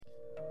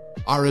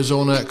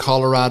Arizona,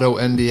 Colorado,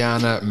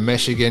 Indiana,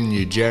 Michigan,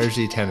 New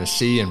Jersey,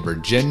 Tennessee, and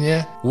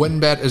Virginia.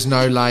 WynnBET is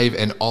now live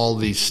in all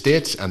these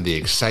states, and the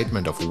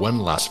excitement of Wynn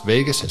Las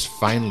Vegas has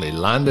finally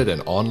landed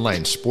in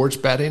online sports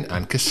betting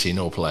and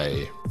casino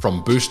play.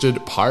 From boosted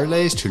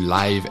parlays to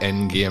live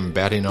in-game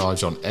betting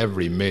odds on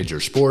every major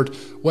sport,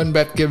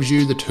 WynnBET gives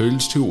you the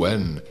tools to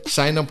win.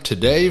 Sign up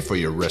today for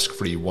your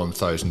risk-free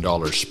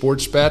 $1,000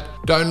 sports bet.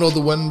 Download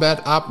the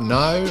WynnBET app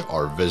now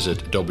or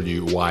visit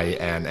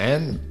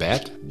wynnbet.com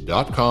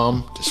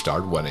to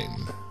start winning.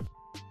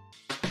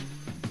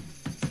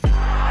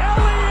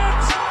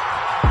 Elliott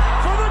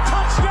for the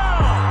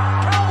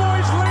touchdown.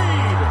 Cowboys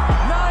lead.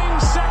 9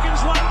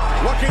 seconds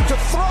left. Looking to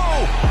throw.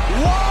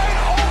 Wide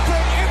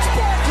open. It's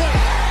Barkley.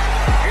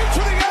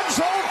 Into the end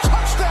zone.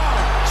 Touchdown.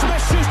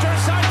 Smith-Schuster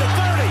inside the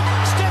 30.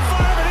 Stiff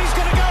arm, and he's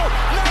going to go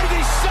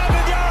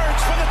 97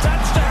 yards for the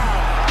touchdown.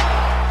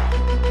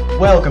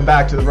 Welcome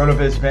back to the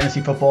RotoViz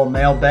Fantasy Football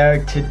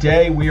Mailbag.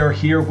 Today we are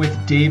here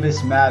with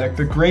Davis Maddock,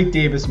 the great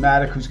Davis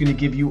Maddock, who's going to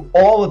give you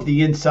all of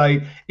the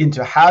insight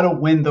into how to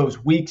win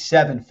those Week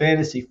 7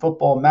 fantasy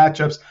football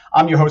matchups.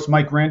 I'm your host,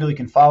 Mike Randall. You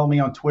can follow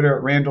me on Twitter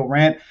at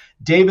RandallRant.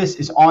 Davis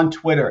is on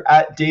Twitter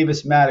at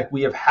Davis Maddock.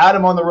 We have had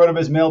him on the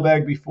RotoViz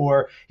Mailbag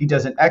before. He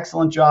does an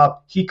excellent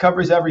job. He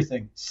covers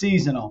everything,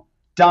 seasonal,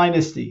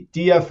 Dynasty,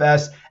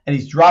 DFS, and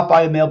he's dropped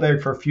by the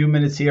mailbag for a few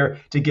minutes here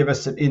to give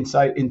us some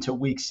insight into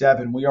Week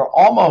 7. We are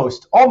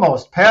almost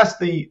past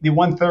the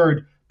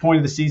 1/3 point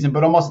of the season,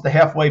 but almost at the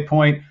halfway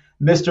point.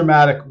 Mr.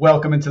 Maddock,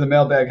 welcome into the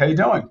mailbag. How you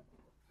doing?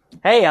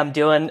 Hey, I'm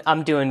doing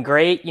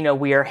great. You know,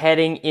 we are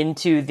heading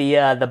into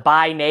the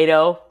bye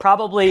NATO,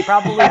 probably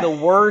the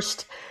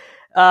worst.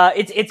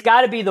 It's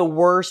got to be the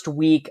worst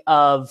week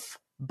of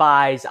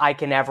buys I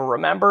can ever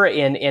remember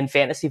in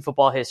fantasy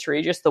football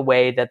history, just the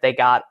way that they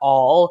got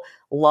all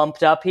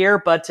lumped up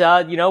here. But,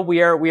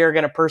 we are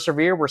going to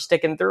persevere. We're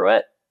sticking through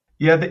it.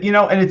 Yeah,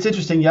 and it's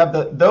interesting. You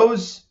have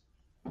those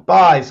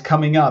buys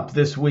coming up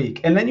this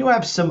week, and then you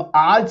have some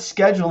odd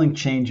scheduling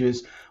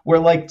changes where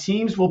like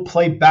teams will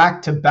play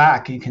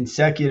back-to-back in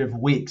consecutive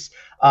weeks.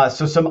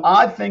 So some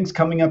odd things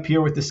coming up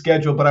here with the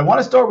schedule. But I want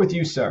to start with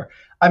you, sir.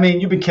 I mean,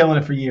 you've been killing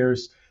it for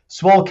years.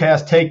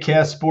 Swolecast,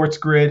 TakeCast, Sports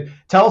Grid.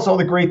 Tell us all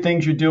the great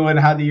things you're doing,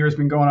 how the year's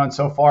been going on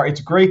so far.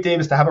 It's great,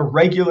 Davis, to have a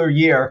regular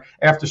year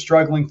after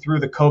struggling through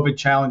the COVID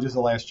challenges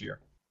of last year.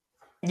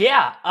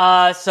 Yeah.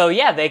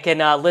 They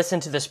can listen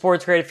to the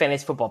Sports Grid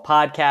Fantasy Football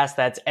Podcast.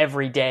 That's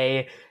every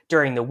day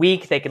during the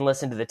week. They can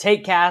listen to the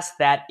TakeCast.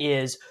 That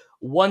is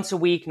once a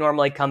week,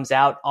 normally comes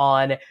out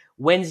on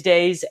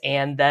Wednesdays.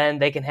 And then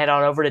they can head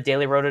on over to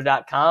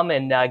dailyroto.com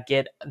and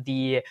get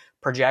the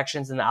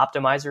projections and the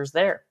optimizers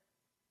there.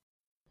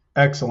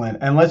 Excellent.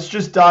 And let's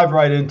just dive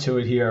right into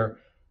it here.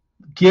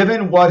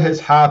 Given what has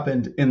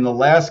happened in the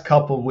last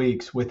couple of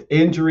weeks with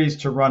injuries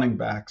to running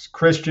backs,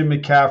 Christian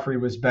McCaffrey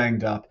was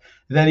banged up.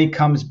 Then he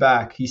comes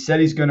back. He said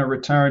he's going to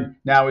return.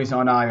 Now he's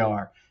on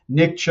IR.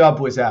 Nick Chubb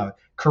was out.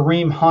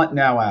 Kareem Hunt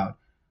now out.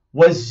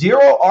 Was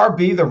zero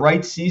RB the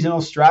right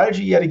seasonal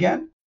strategy yet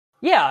again?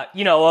 Yeah,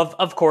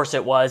 of course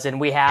it was, and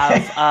we have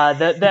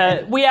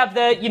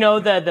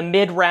the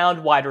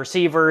mid-round wide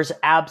receivers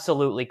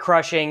absolutely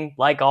crushing,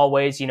 like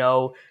always.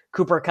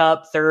 Cooper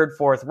Kupp, 3rd,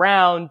 4th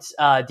round,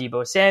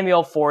 Deebo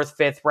Samuel, 4th,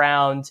 5th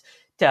round,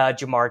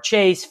 Jamar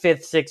Chase,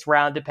 5th, 6th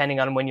round,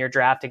 depending on when you're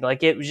drafting.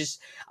 Like it was just,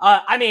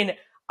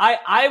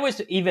 I was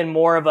even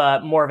more of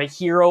a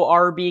hero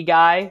RB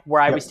guy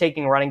where I was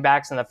taking running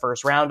backs in the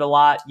 1st round a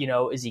lot.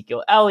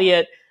 Ezekiel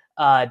Elliott,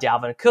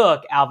 Dalvin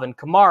Cook, Alvin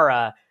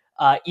Kamara,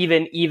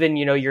 even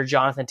your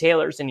Jonathan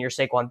Taylors and your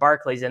Saquon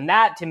Barkleys, and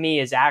that to me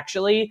is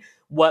actually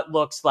what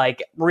looks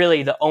like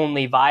really the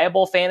only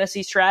viable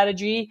fantasy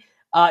strategy.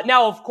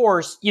 Now, of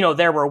course,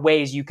 there were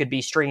ways you could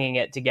be stringing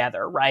it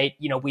together, right?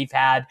 We've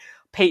had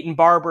Peyton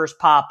Barber's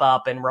pop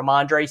up and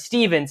Ramondre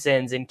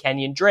Stevenson's and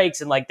Kenyon Drake's.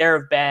 And like there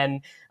have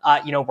been,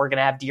 we're going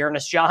to have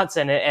Dearness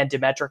Johnson and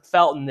Demetric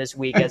Felton this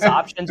week as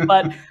options.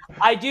 But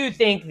I do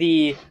think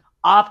the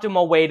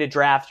optimal way to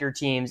draft your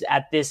teams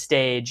at this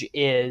stage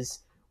is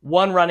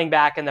one running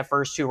back in the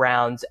first 2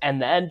 rounds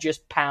and then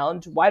just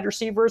pound wide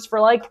receivers for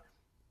like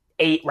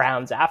 8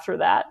 rounds after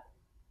that.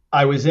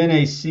 I was in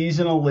a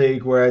seasonal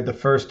league where I had the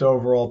 1st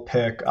overall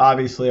pick.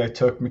 Obviously, I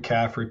took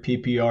McCaffrey,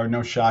 PPR,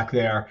 no shock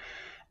there.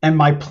 And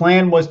my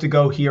plan was to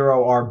go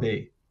hero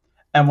RB.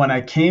 And when I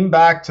came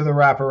back to the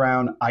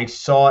wraparound, I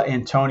saw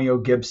Antonio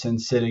Gibson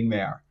sitting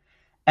there.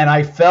 And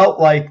I felt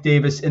like,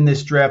 Davis, in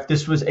this draft,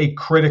 this was a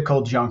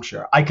critical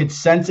juncture. I could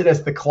sense it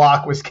as the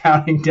clock was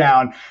counting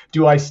down.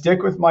 Do I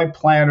stick with my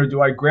plan or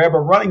do I grab a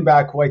running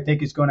back who I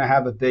think is going to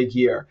have a big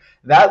year?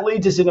 That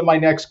leads us into my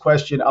next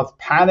question of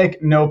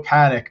panic, no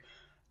panic.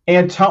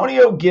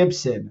 Antonio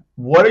Gibson,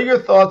 what are your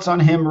thoughts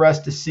on him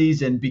rest of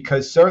season?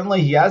 Because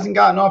certainly he hasn't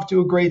gotten off to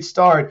a great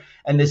start,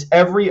 and this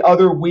every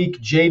other week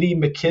J.D.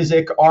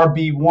 McKissic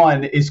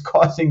RB1 is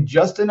causing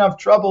just enough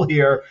trouble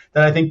here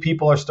that I think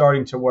people are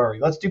starting to worry.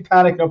 Let's do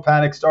panic, no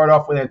panic. Start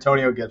off with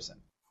Antonio Gibson.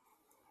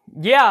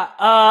 Yeah,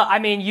 I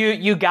mean,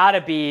 you gotta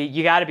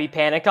be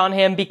panicked on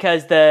him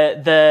because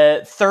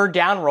the third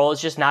down role is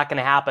just not going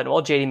to happen.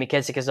 Well, J.D.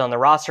 McKissic is on the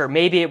roster.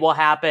 Maybe it will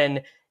happen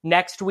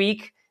next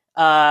week,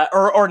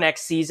 or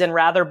next season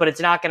rather, but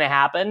it's not going to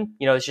happen.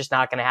 It's just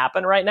not going to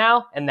happen right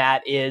now, and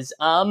that is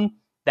the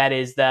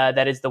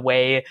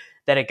way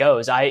that it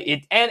goes.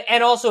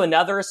 And also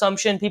another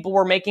assumption people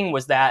were making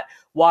was that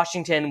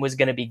Washington was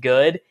going to be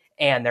good.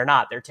 And they're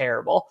not. They're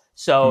terrible.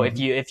 So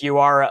if you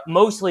are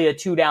mostly a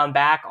 2-down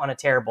back on a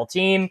terrible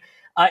team,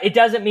 it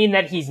doesn't mean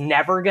that he's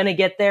never going to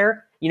get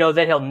there.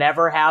 That he'll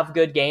never have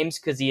good games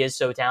because he is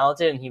so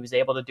talented and he was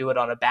able to do it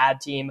on a bad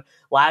team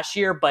last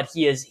year. But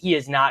he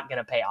is not going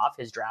to pay off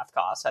his draft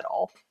costs at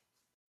all.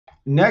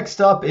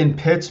 Next up in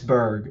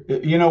Pittsburgh,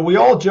 we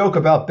all joke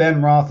about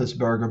Ben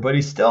Roethlisberger, but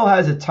he still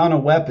has a ton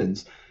of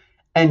weapons.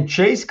 And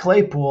Chase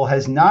Claypool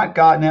has not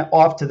gotten it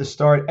off to the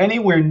start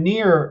anywhere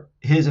near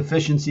his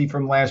efficiency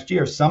from last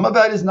year. Some of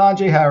that is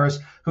Najee Harris,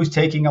 who's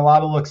taking a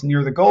lot of looks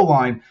near the goal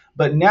line.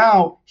 But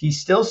now he's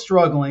still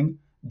struggling.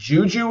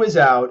 Juju is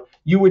out.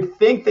 You would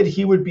think that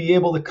he would be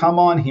able to come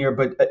on here,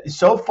 but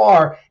so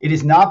far it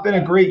has not been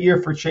a great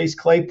year for Chase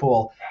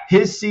Claypool.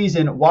 His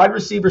season, wide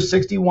receiver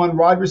 61,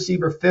 wide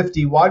receiver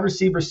 50, wide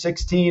receiver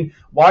 16,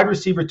 wide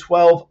receiver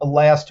 12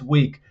 last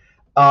week,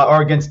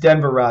 or against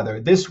Denver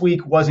rather. This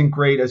week wasn't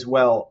great as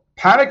well.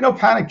 Panic, no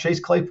panic, Chase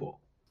Claypool.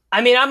 I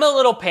mean, I'm a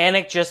little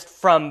panicked just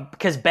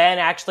because Ben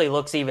actually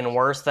looks even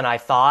worse than I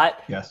thought.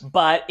 Yes.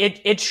 But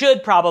it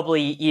should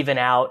probably even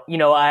out.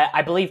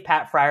 I believe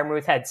Pat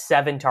Freiermuth had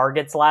 7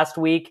 targets last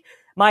week.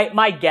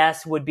 My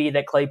guess would be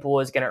that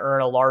Claypool is going to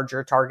earn a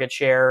larger target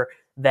share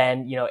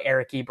than,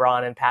 Eric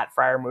Ebron and Pat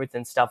Freiermuth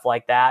and stuff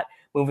like that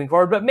moving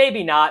forward. But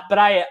maybe not. But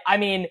I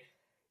mean,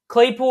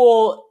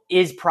 Claypool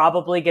is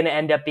probably going to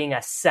end up being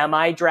a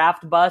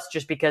semi-draft bust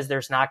just because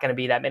there's not going to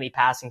be that many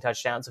passing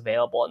touchdowns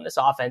available in this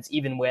offense,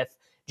 even with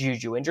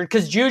Juju injured,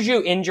 because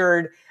Juju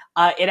injured,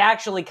 it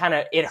actually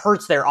it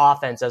hurts their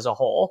offense as a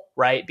whole,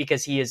 right?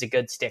 Because he is a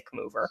good stick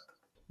mover.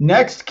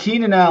 Next,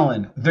 Keenan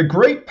Allen, the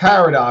great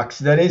paradox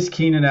that is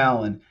Keenan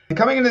Allen.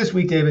 Coming into this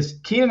week, Davis,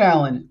 Keenan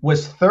Allen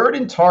was 3rd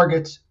in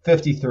targets,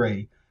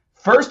 53,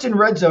 1st in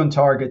red zone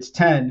targets,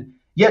 10,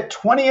 yet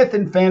 20th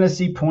in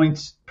fantasy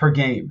points per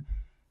game.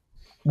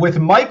 With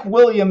Mike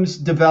Williams'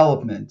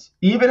 development,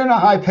 even in a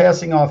high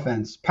passing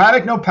offense,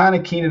 panic, no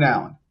panic, Keenan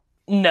Allen.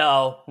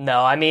 No.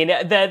 I mean,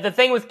 the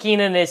thing with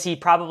Keenan is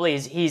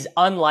he's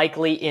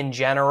unlikely in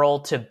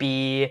general to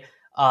be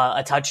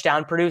a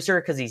touchdown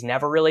producer because he's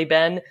never really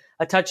been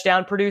a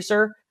touchdown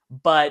producer.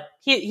 But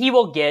he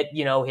will get,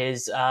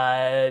 his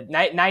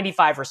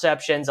 95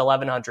 receptions,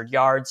 1,100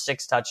 yards,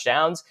 6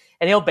 touchdowns,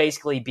 and he'll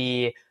basically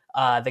be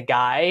the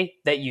guy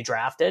that you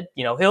drafted.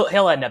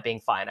 He'll end up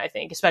being fine, I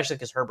think, especially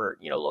because Herbert,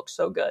 looks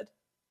so good.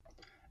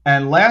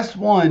 And last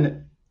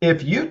one.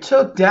 If you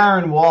took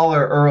Darren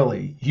Waller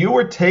early, you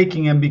were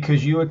taking him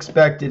because you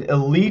expected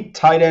elite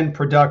tight end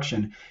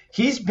production.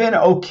 He's been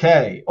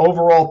okay,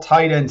 overall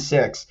tight end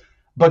 6,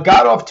 but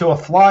got off to a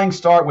flying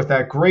start with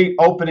that great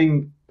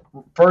opening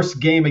first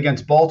game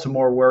against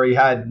Baltimore where he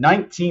had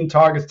 19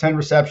 targets, 10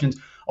 receptions,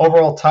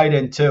 overall tight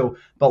end 2.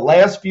 But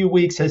last few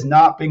weeks has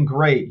not been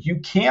great. You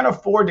can't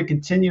afford to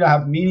continue to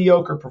have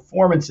mediocre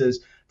performances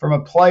from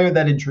a player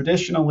that in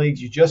traditional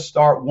leagues you just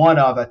start one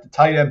of at the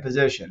tight end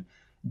position.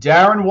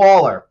 Darren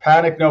Waller,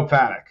 panic, no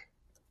panic.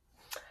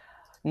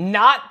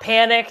 Not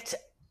panicked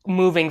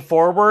moving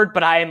forward,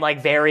 but I am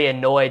very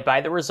annoyed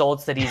by the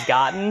results that he's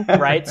gotten,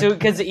 right? So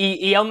because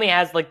he only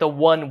has the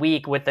 1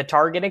 week with the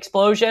target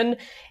explosion,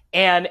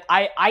 and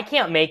I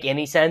can't make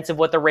any sense of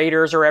what the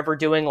Raiders are ever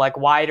doing.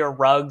 Why are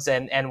Ruggs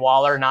and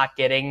Waller not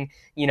getting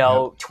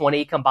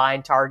 20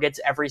 combined targets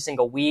every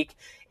single week?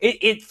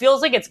 It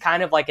feels like it's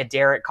kind of like a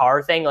Derek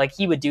Carr thing.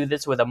 He would do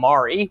this with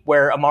Amari,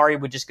 where Amari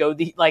would just go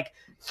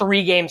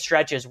 3-game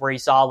stretches where he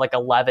saw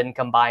 11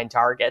 combined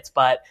targets.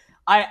 But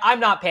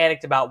I'm not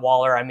panicked about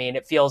Waller. I mean,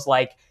 it feels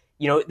like,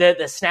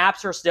 the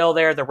snaps are still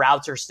there, the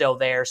routes are still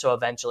there, so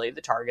eventually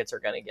the targets are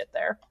going to get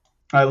there.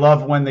 I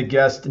love when the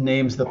guest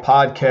names the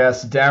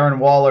podcast Darren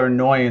Waller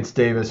Annoyance,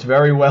 Davis.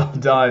 Very well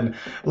done.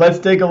 Let's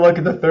take a look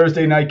at the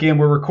Thursday night game.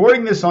 We're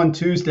recording this on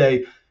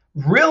Tuesday.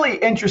 Really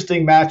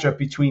interesting matchup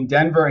between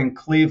Denver and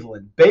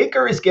Cleveland.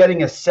 Baker is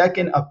getting a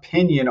second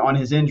opinion on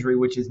his injury,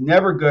 which is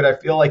never good. I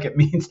feel like it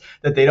means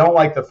that they don't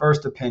like the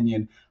first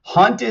opinion.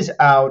 Hunt is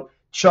out.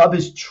 Chubb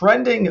is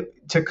trending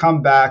to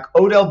come back.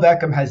 Odell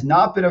Beckham has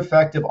not been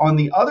effective. On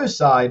the other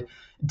side,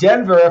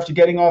 Denver, after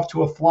getting off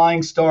to a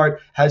flying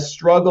start, has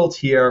struggled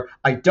here.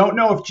 I don't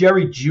know if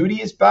Jerry Jeudy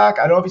is back.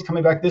 I don't know if he's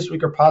coming back this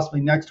week or possibly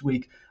next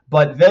week.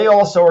 But they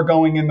also are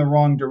going in the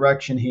wrong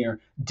direction here.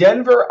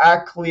 Denver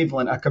at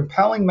Cleveland, a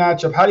compelling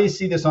matchup. How do you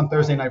see this on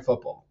Thursday Night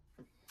Football?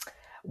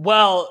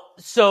 Well,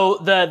 so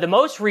the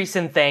most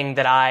recent thing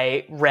that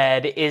I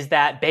read is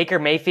that Baker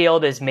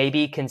Mayfield is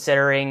maybe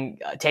considering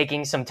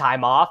taking some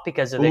time off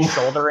because of this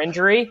shoulder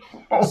injury.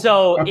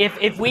 So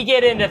if we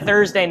get into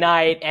Thursday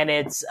night and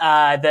it's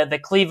the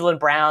Cleveland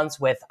Browns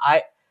with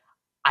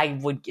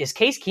Is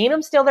Case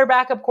Keenum still their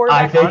backup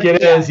quarterback? I think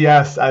it is.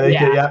 Yes. I think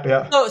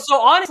yeah.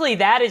 So honestly,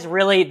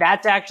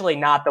 that's actually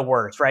not the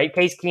worst, right?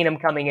 Case Keenum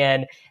coming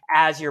in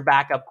as your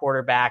backup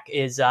quarterback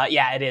is,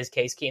 it is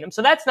Case Keenum.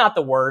 So that's not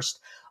the worst,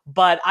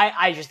 but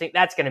I just think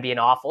that's going to be an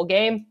awful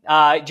game.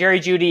 Jerry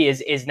Jeudy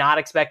is not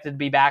expected to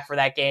be back for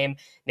that game.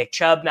 Nick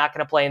Chubb not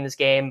going to play in this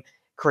game.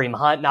 Kareem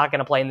Hunt not going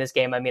to play in this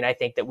game. I mean, I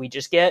think that we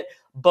just get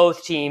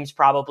both teams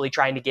probably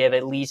trying to give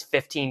at least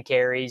 15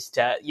 carries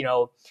to,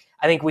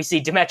 I think we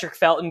see Demetric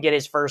Felton get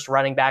his first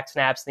running back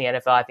snaps in the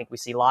NFL. I think we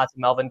see lots of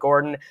Melvin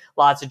Gordon,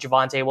 lots of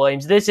Javonte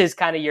Williams. This is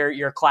kind of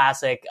your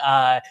classic,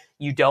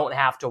 you don't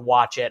have to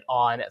watch it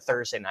on a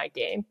Thursday night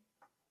game.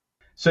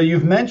 So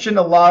you've mentioned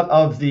a lot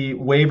of the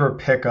waiver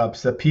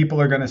pickups that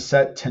people are going to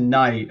set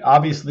tonight.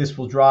 Obviously, this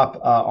will drop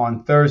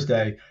on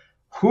Thursday.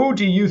 Who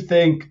do you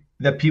think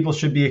that people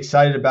should be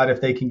excited about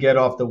if they can get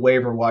off the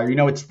waiver wire?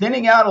 It's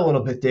thinning out a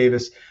little bit,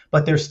 Davis,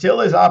 but there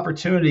still is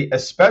opportunity,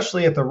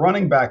 especially at the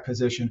running back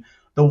position.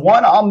 The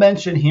one I'll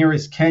mention here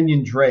is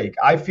Kenyon Drake.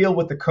 I feel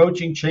with the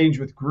coaching change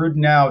with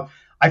Gruden out,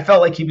 I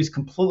felt like he was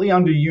completely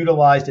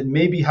underutilized and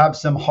maybe have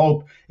some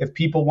hope if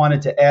people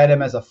wanted to add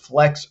him as a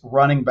flex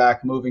running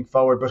back moving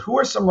forward. But who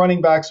are some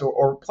running backs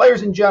or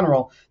players in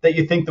general that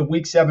you think the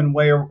Week 7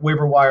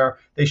 waiver wire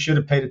they should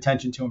have paid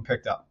attention to and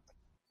picked up?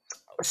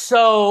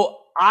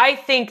 So I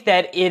think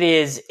that it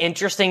is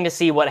interesting to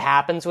see what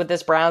happens with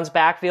this Browns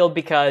backfield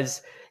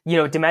because,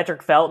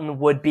 Demetric Felton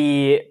would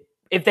be,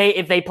 if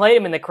they played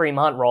him in the Kareem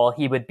Hunt role,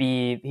 he would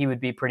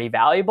be pretty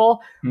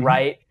valuable,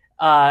 right?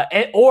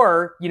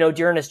 Or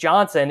Dearness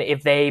Johnson,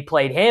 if they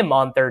played him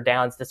on third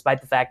downs, despite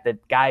the fact that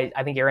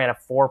I think he ran a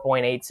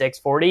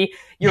 4.86 40.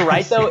 You're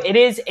right though. It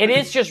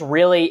is just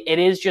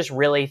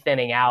really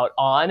thinning out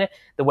on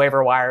the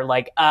waiver wire.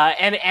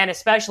 And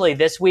especially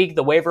this week,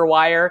 the waiver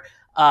wire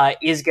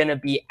is going to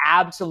be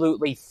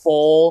absolutely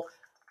full.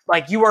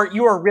 Like you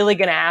are really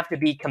going to have to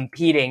be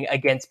competing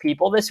against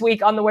people this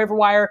week on the waiver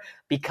wire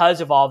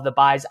because of all of the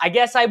buys. I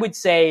guess I would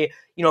say,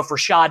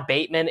 Rashad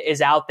Bateman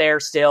is out there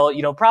still,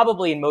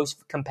 probably in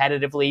most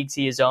competitive leagues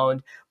he is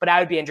owned, but I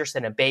would be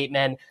interested in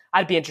Bateman.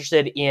 I'd be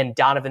interested in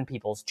Donovan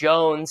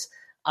Peoples-Jones.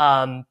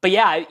 But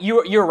yeah,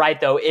 you're right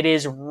though.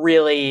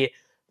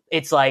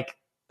 It's like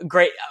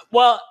great.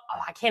 Well,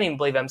 I can't even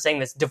believe I'm saying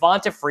this.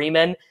 Devonta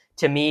Freeman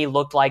to me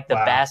looked like the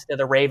best of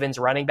the Ravens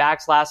running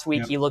backs last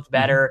week. Yep. He looked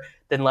better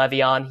than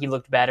Le'Veon. He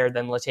looked better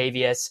than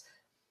Latavius.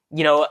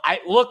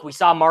 We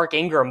saw Mark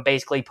Ingram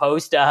basically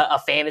post a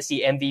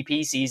fantasy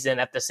MVP season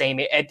at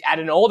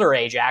an older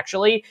age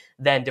actually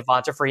than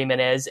Devonta Freeman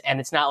is. And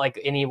it's not like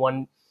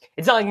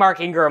Mark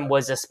Ingram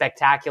was a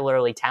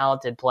spectacularly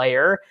talented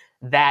player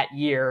that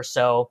year.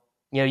 So,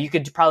 you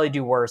could probably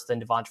do worse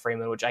than Devonta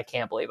Freeman, which I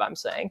can't believe I'm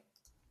saying.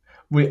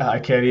 I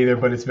can't either,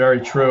 but it's very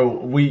true.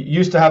 We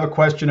used to have a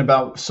question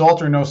about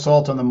salt or no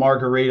salt on the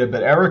margarita,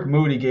 but Eric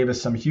Moody gave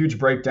us some huge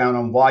breakdown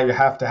on why you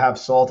have to have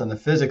salt and the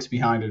physics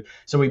behind it.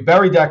 So we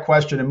buried that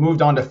question and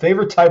moved on to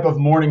favorite type of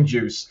morning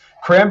juice: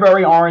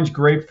 cranberry, orange,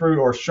 grapefruit,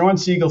 or Sean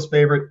Siegel's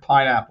favorite,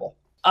 pineapple.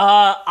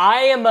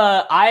 I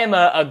am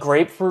a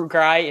grapefruit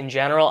guy in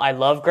general. I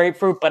love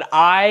grapefruit, but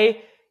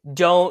I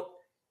don't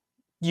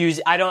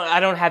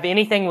have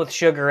anything with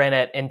sugar in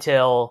it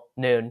until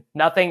noon.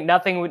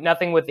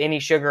 Nothing with any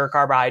sugar or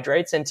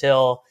carbohydrates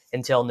until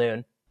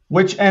noon.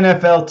 Which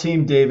NFL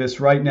team, Davis,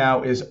 right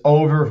now is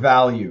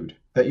overvalued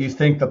that you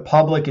think the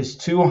public is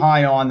too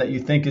high on, that you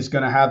think is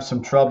going to have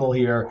some trouble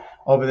here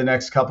over the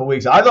next couple of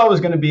weeks? I thought it was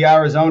going to be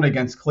Arizona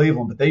against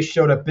Cleveland, but they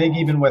showed up big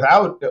even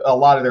without a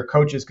lot of their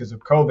coaches because of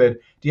COVID.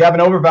 Do you have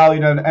an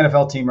overvalued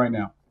NFL team right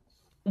now?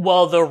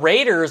 Well, the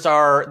Raiders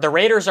are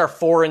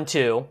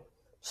 4-2.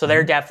 So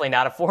they're definitely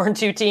not a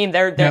 4-2 team.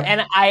 They're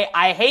and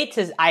I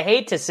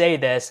hate to say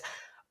this,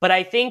 but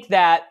I think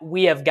that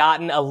we have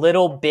gotten a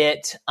little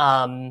bit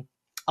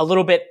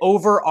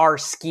over our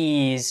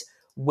skis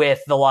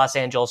with the Los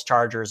Angeles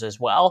Chargers as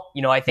well.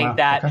 I think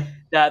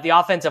the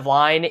offensive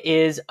line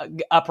is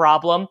a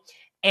problem.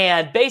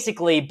 And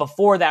basically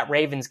before that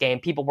Ravens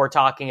game, people were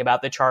talking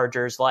about the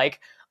Chargers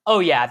like, oh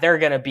yeah, they're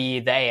going to be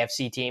the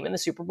AFC team in the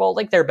Super Bowl.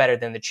 Like they're better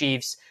than the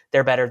Chiefs.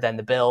 They're better than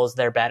the Bills.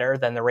 They're better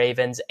than the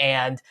Ravens.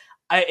 And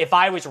if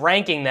I was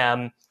ranking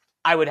them,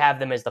 I would have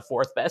them as the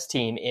fourth best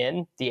team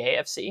in the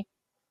AFC.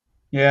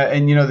 Yeah,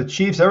 and the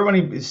Chiefs,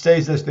 everybody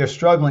says this, they're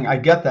struggling. I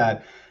get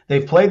that.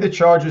 They've played the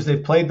Chargers,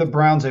 they've played the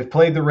Browns, they've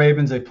played the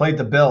Ravens, they've played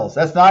the Bills.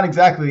 That's not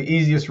exactly the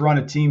easiest run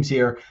of teams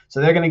here, so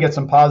they're going to get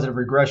some positive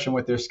regression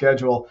with their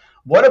schedule.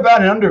 What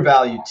about an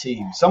undervalued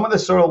team? Someone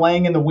that's sort of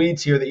laying in the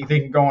weeds here that you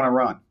think can go on a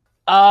run?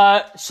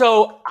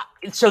 So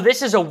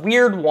this is a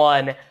weird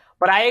one,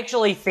 but I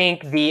actually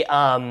think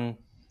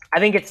I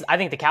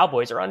think the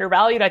Cowboys are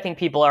undervalued. I think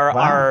people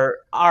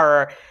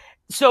are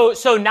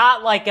so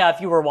not like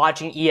if you were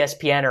watching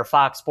ESPN or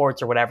Fox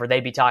Sports or whatever,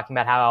 they'd be talking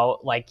about how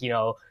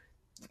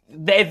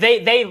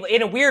they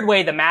in a weird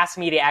way the mass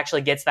media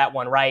actually gets that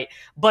one right,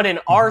 but in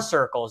our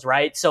circles,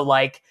 right? So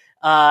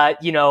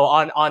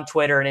on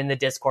Twitter and in the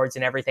Discords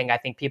and everything, I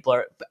think people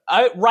are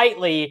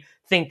rightly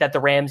think that the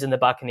Rams and the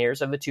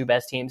Buccaneers are the two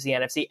best teams in the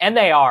NFC, and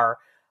they are.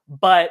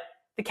 But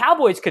the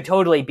Cowboys could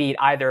totally beat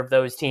either of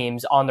those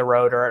teams on the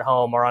road or at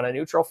home or on a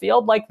neutral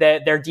field. Like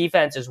their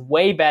defense is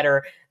way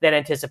better than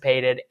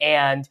anticipated,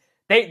 and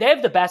they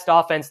have the best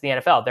offense in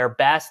the NFL. They're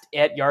best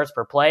at yards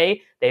per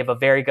play. They have a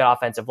very good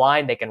offensive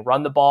line. They can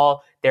run the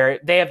ball. They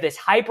have this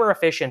hyper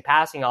efficient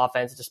passing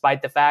offense,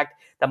 despite the fact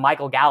that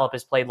Michael Gallup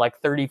has played like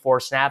 34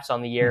 snaps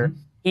on the year.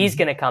 Mm-hmm. He's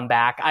going to come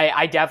back.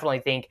 I definitely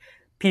think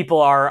people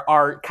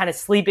are kind of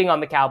sleeping on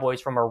the Cowboys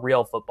from a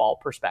real football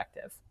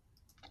perspective.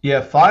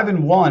 Yeah,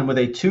 5-1 with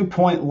a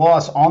 2-point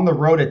loss on the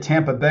road at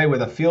Tampa Bay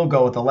with a field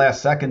goal at the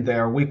last second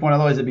there. Week one,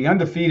 otherwise they'd be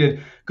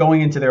undefeated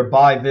going into their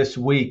bye this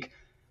week.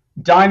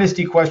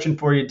 Dynasty question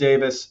for you,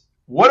 Davis.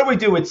 What do we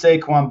do with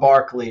Saquon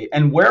Barkley,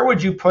 and where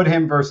would you put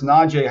him versus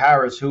Najee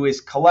Harris, who is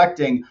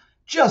collecting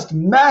just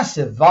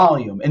massive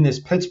volume in this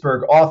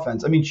Pittsburgh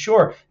offense? I mean,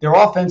 sure, their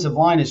offensive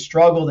line has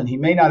struggled, and he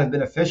may not have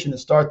been efficient to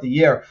start the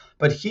year,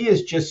 but he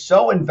is just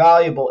so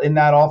invaluable in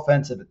that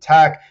offensive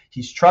attack.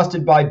 He's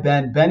trusted by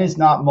Ben. Ben is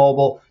not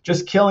mobile,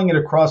 just killing it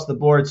across the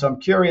board. So I'm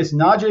curious,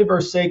 Najee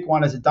versus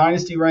Saquon as a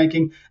dynasty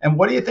ranking, and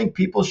what do you think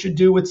people should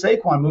do with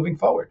Saquon moving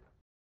forward?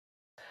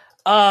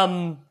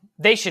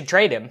 They should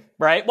trade him,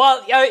 right?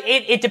 Well,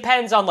 it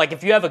depends on, like,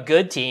 if you have a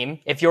good team,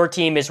 if your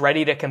team is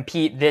ready to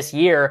compete this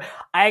year,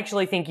 I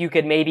actually think you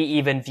could maybe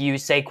even view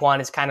Saquon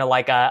as kind of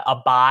like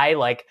a buy.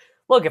 Like,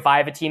 look, if I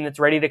have a team that's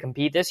ready to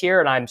compete this year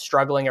and I'm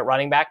struggling at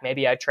running back,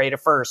 maybe I trade a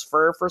first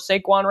for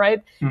Saquon,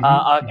 right?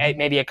 Mm-hmm.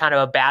 Maybe a kind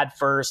of a bad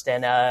first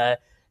and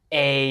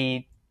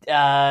a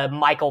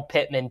Michael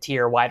Pittman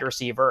tier wide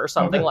receiver or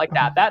something like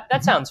that.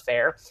 That sounds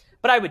fair.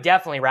 But I would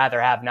definitely rather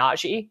have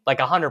Najee, like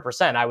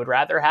 100%. I would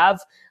rather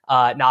have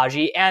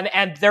Najee.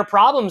 And their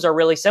problems are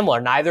really similar.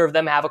 Neither of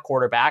them have a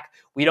quarterback.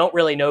 We don't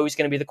really know who's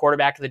going to be the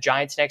quarterback of the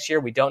Giants next year.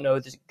 We don't know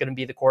who's going to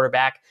be the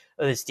quarterback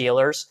of the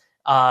Steelers.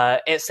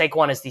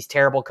 Saquon has these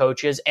terrible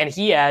coaches, and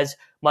he has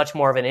much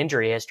more of an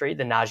injury history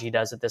than Najee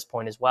does at this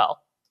point as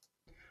well.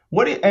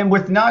 And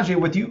with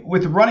Najee,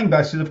 with running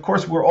backs, of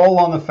course, we're all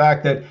on the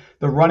fact that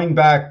the running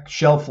back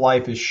shelf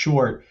life is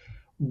short.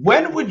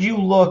 When would you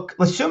look,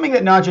 assuming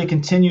that Najee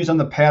continues on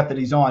the path that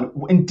he's on,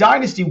 in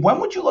Dynasty, when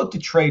would you look to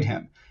trade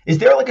him? Is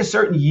there like a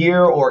certain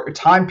year or a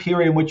time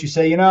period in which you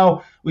say,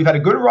 we've had a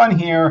good run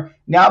here.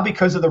 Now,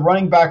 because of the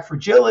running back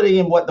fragility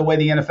and the way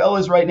the NFL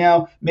is right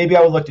now, maybe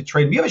I would look to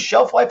trade him. Do you have a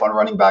shelf life on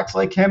running backs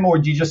like him, or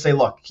do you just say,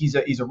 look, he's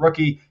a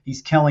rookie,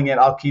 he's killing it,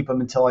 I'll keep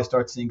him until I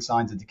start seeing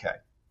signs of decay?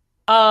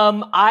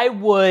 I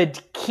would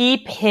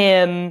keep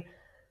him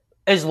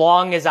as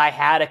long as I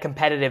had a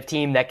competitive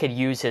team that could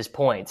use his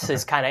points.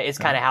 Is kind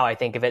of how I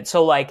think of it.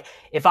 So, like,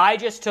 if I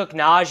just took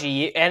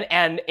Najee,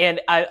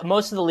 and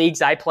most of the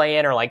leagues I play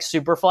in are like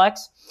super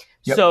flex.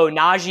 Yep. So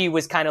Najee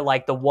was kind of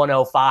like the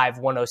 105,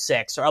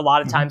 106, or a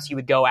lot of times he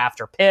would go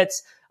after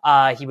Pitts,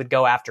 he would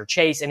go after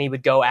Chase, and he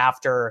would go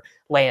after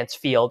Lance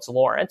Fields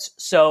Lawrence.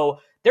 So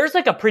there's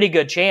like a pretty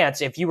good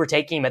chance if you were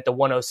taking him at the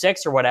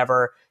 106 or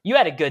whatever, you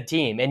had a good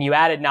team and you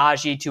added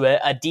Najee to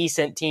a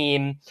decent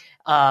team.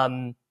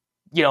 And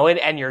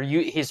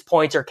his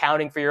points are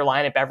counting for your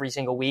lineup every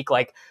single week.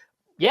 Like,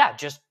 yeah,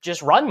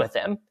 just run with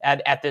him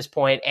at this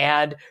point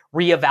and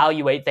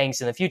reevaluate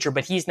things in the future.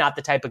 But he's not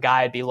the type of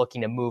guy I'd be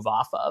looking to move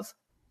off of.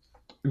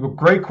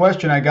 Great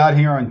question I got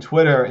here on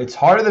Twitter. It's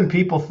harder than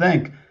people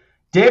think.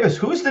 Davis,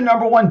 who's the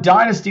number one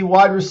dynasty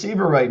wide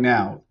receiver right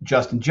now?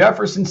 Justin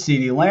Jefferson,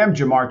 CeeDee Lamb,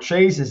 Jamar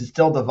Chase? Is it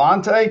still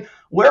Devontae?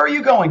 Where are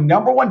you going?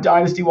 Number one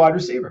dynasty wide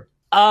receiver?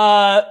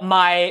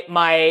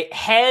 My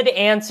head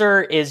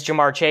answer is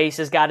Jamar Chase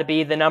has got to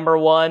be the number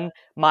one.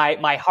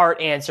 My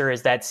heart answer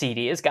is that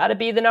CeeDee has got to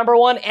be the number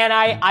one. And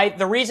I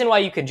the reason why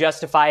you can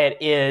justify it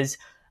is,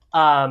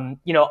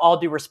 all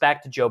due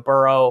respect to Joe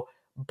Burrow,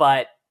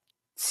 but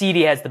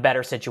CeeDee has the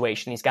better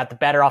situation. He's got the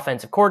better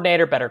offensive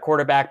coordinator, better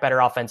quarterback, better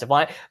offensive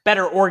line,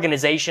 better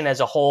organization as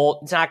a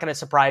whole. It's not going to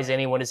surprise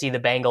anyone to see the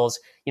Bengals,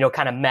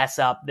 kind of mess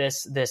up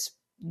this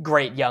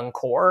great young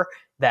core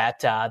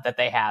that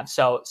they have.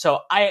 So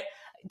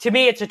to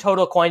me, it's a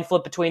total coin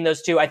flip between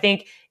those two. I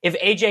think if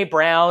A.J.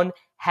 Brown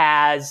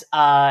has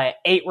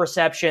 8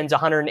 receptions,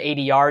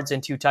 180 yards,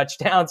 and 2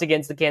 touchdowns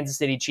against the Kansas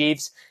City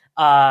Chiefs,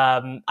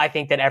 I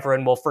think that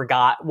everyone will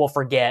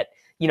forget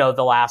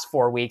the last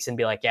 4 weeks and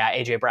be like, yeah,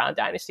 A.J. Brown,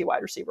 dynasty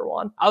wide receiver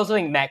 1. I also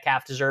think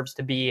Metcalf deserves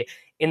to be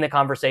in the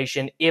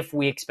conversation if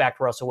we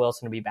expect Russell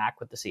Wilson to be back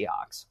with the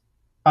Seahawks.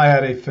 I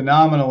had a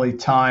phenomenally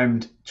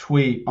timed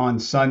tweet on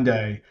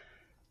Sunday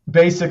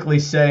basically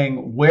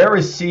saying, where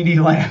is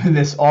CeeDee Lamb in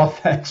this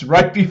offense?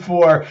 Right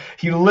before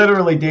he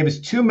literally, Davis,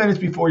 2 minutes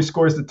before he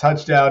scores the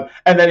touchdown,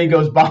 and then he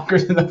goes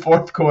bonkers in the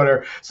fourth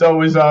quarter. So it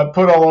was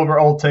put all over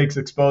Old Takes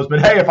Exposed. But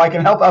hey, if I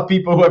can help out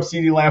people who have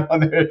CeeDee Lamb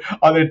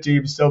on their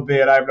team, so be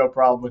it. I have no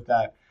problem with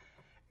that.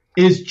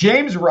 Is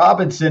James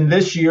Robinson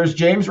this year's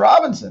James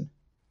Robinson?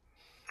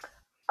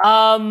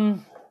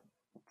 No,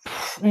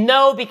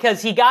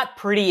 because he got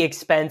pretty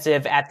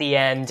expensive at the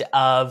end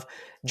of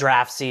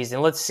draft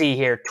season. Let's see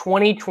here.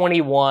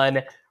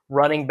 2021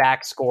 running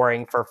back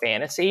scoring for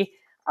fantasy.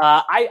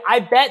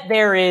 I bet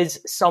there is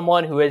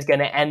someone who is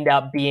going to end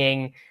up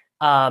being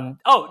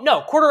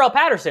Cordarrelle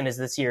Patterson is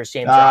this year's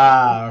James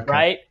Robinson, okay.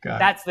 right?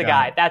 That's the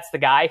guy. That's the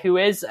guy who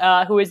is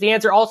the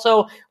answer.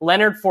 Also,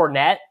 Leonard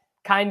Fournette,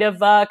 kind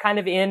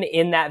of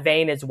in that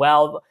vein as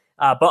well.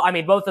 But I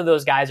mean, both of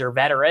those guys are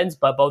veterans,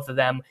 but both of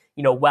them,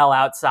 well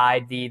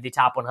outside the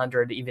top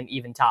 100,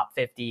 even top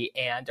 50,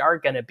 and are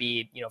going to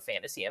be,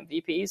 fantasy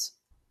MVPs.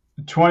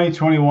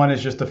 2021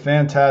 is just a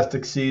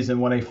fantastic season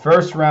when a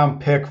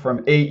first-round pick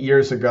from 8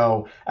 years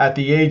ago at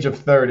the age of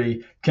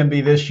 30 can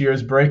be this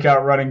year's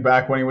breakout running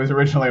back when he was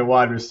originally a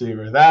wide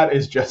receiver. That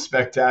is just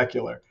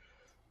spectacular.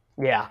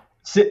 Yeah.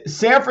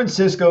 San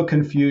Francisco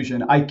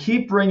confusion. I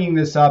keep bringing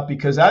this up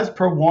because as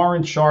per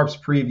Warren Sharp's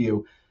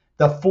preview,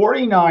 the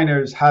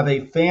 49ers have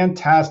a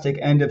fantastic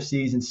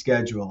end-of-season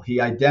schedule.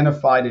 He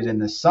identified it in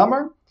the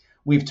summer.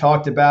 We've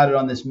talked about it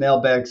on this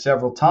mailbag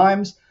several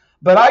times.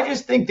 But I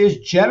just think there's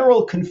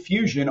general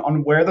confusion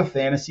on where the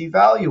fantasy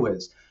value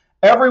is.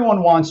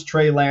 Everyone wants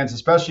Trey Lance,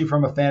 especially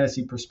from a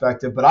fantasy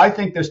perspective, but I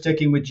think they're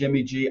sticking with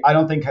Jimmy G. I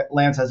don't think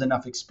Lance has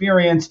enough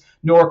experience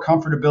nor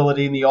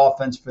comfortability in the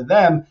offense for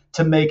them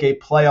to make a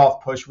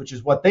playoff push, which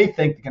is what they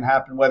think can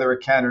happen, whether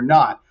it can or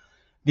not.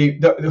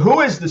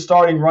 Who is the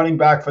starting running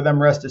back for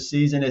them rest of the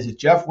season? Is it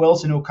Jeff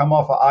Wilson, who'll come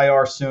off of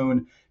IR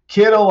soon?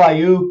 Kittle,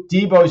 Ayuk,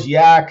 Debo's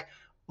Yak?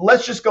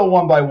 Let's just go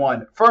one by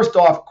one. First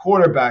off,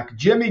 quarterback,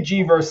 Jimmy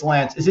G versus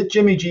Lance. Is it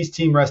Jimmy G's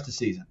team rest of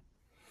season?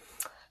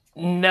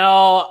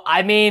 No,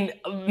 I mean,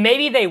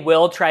 maybe they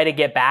will try to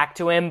get back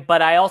to him,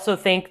 but I also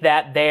think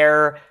that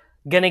they're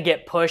going to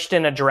get pushed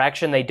in a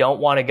direction they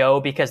don't want to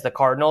go because the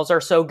Cardinals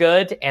are so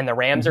good and the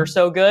Rams are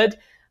so good.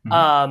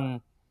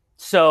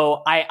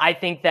 So I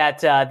think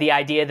that the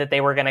idea that they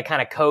were going to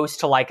kind of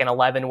coast to like an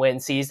 11-win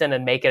season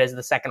and make it as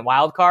the second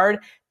wild card,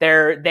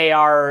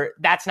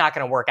 that's not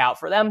going to work out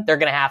for them. They're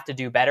going to have to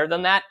do better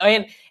than that.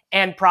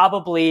 And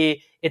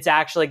probably it's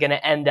actually going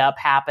to end up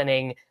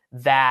happening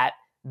that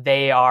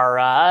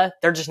they're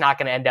just not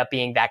going to end up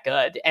being that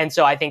good. And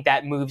so I think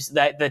that moves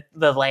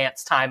the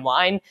Lance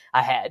timeline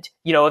ahead.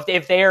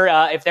 If they're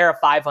a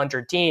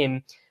 500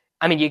 team,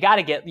 I mean, you got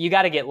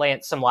to get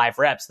Lance some live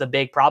reps. The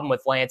big problem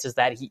with Lance is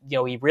that he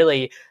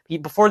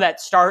before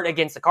that start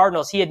against the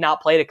Cardinals, he had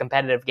not played a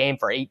competitive game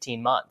for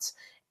 18 months,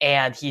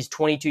 and he's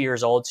 22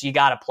 years old. So you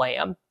got to play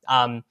him.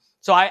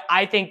 So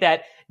I think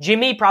that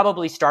Jimmy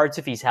probably starts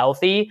if he's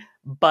healthy,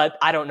 but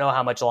I don't know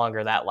how much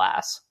longer that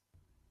lasts.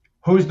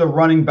 Who's the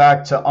running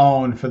back to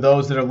own for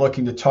those that are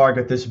looking to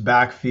target this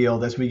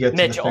backfield as we get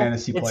to the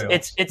fantasy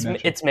playoffs?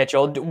 It's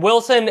Mitchell.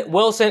 Wilson,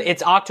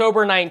 it's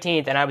October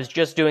 19th, and I was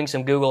just doing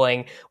some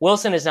Googling.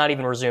 Wilson has not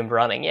even resumed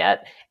running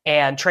yet.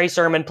 And Trey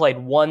Sermon played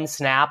one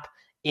snap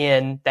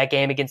in that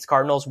game against the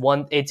Cardinals.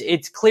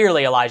 It's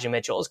clearly Elijah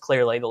Mitchell is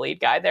clearly the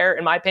lead guy there,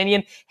 in my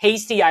opinion.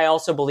 Hasty, I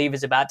also believe,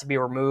 is about to be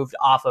removed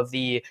off of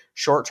the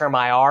short-term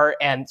IR.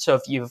 And so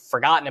if you've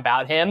forgotten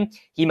about him,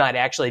 he might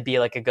actually be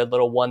like a good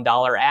little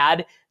 $1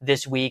 ad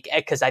this week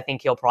because I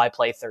think he'll probably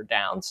play third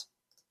downs.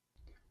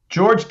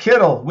 George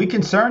Kittle, we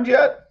concerned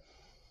yet?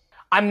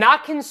 I'm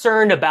not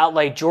concerned about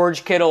like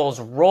George Kittle's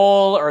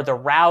role or the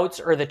routes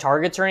or the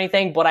targets or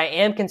anything. What I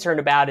am concerned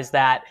about is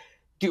that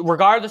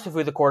regardless of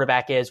who the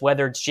quarterback is,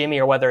 whether it's Jimmy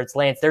or whether it's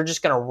Lance, they're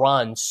just going to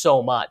run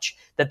so much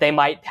that they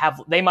might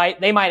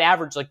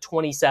average like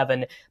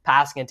 27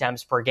 passing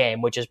attempts per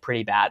game, which is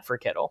pretty bad for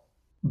Kittle.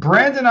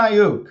 Brandon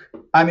Ayuk.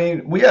 I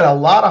mean, we had a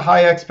lot of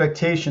high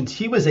expectations.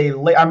 He was I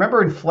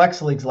remember in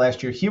flex leagues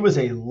last year, he was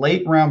a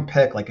late round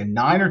pick, like a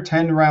 9 or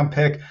 10 round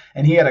pick,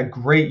 and he had a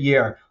great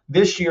year.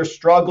 This year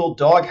struggled,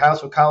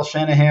 doghouse with Kyle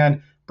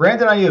Shanahan.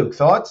 Brandon Ayuk,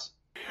 thoughts?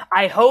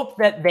 I hope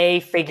that they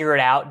figure it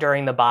out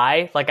during the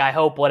bye. Like, I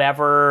hope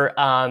whatever,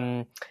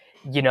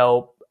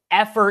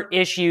 effort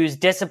issues,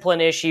 discipline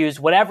issues,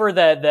 whatever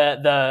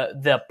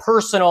the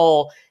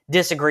personal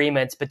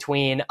disagreements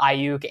between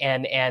Ayuk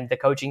and the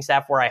coaching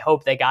staff were, I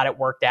hope they got it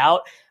worked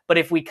out. But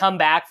if we come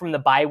back from the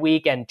bye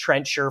week and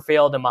Trent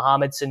Sherfield and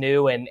Mohamed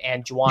Sanu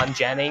and Juwan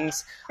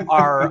Jennings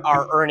are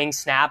earning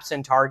snaps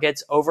and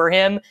targets over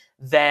him,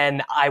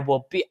 then I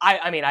will be.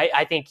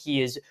 I think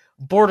he is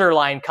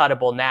borderline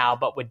cuttable now,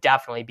 but would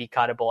definitely be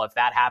cuttable if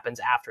that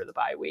happens after the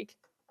bye week.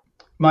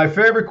 My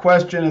favorite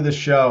question of the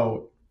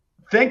show: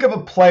 think of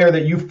a player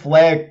that you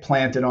flag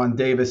planted on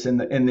Davis in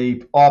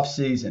the off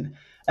season,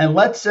 and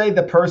let's say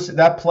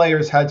that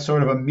player's had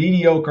sort of a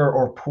mediocre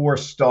or poor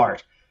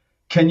start.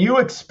 Can you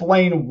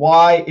explain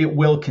why it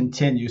will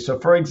continue? So,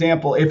 for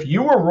example, if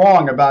you were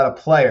wrong about a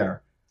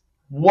player,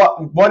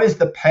 what is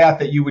the path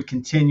that you would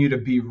continue to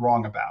be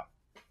wrong about?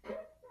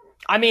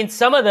 I mean,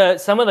 some of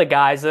the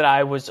guys that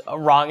I was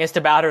wrongest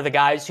about are the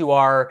guys who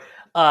are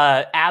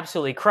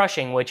absolutely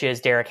crushing, which is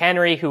Derrick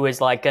Henry, who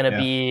is like going to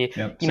be,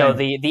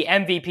 the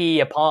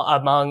MVP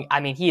among.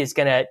 I mean, he is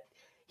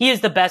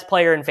the best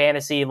player in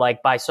fantasy.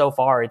 Like by so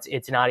far,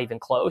 it's not even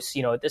close.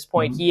 At this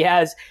point, he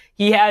has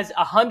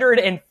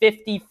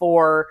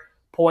 154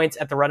 points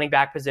at the running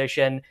back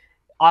position.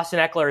 Austin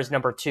Eckler is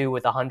number 2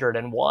 with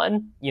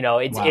 101.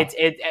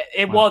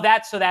 Well,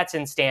 that's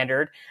in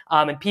standard.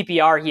 In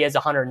PPR, he has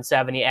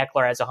 170.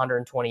 Eckler has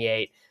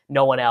 128.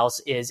 No one else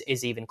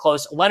is even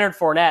close. Leonard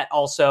Fournette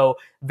also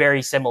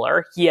very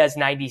similar. He has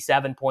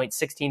 97 points,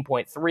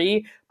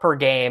 16.3 per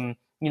game.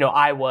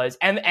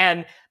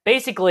 And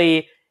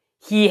basically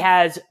he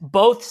has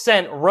both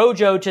sent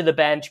Rojo to the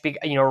bench.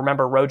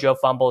 Remember Rojo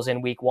fumbles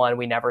in week 1.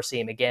 We never see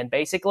him again,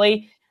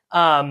 basically.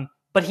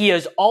 But he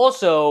has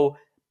also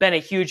been a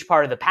huge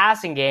part of the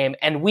passing game,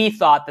 and we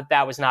thought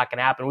that was not going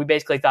to happen. We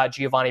basically thought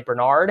Giovanni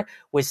Bernard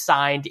was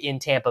signed in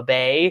Tampa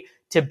Bay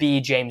to be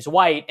James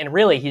White, and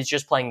really he's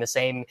just playing the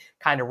same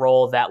kind of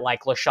role that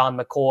like LaShawn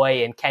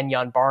McCoy and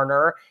Kenyon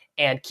Barner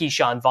and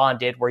Keyshawn Vaughn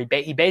did, where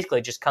he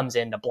basically just comes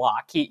in to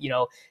block.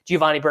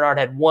 Giovanni Bernard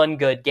had one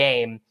good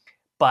game,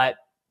 but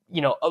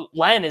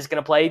Len is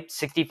going to play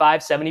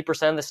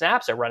 65-70% of the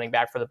snaps at running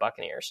back for the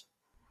Buccaneers.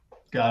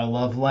 Gotta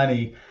love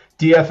Lenny.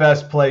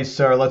 DFS plays,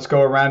 sir. Let's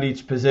go around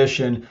each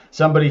position.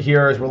 Somebody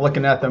here, as we're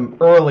looking at them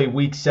early,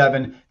 week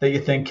 7, that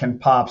you think can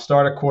pop.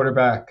 Start a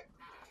quarterback.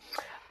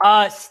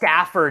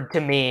 Stafford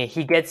to me.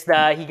 He gets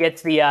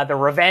the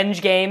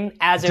revenge game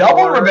as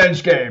double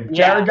revenge game.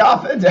 Jared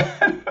Goff.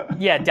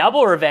 Yeah,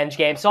 double revenge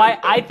game. So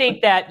I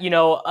think that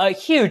a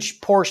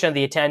huge portion of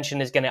the attention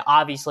is going to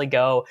obviously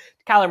go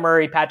to Kyler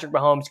Murray, Patrick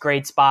Mahomes.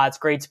 Great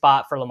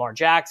spot for Lamar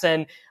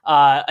Jackson.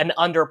 An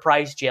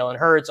underpriced Jalen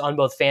Hurts on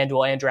both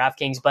FanDuel and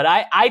DraftKings. But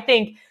I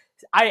think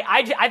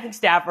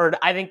Stafford.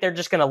 I think they're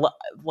just going to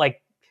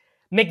like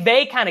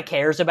McVay kind of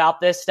cares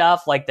about this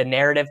stuff, like the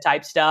narrative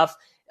type stuff.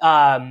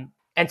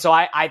 And so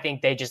I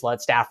think they just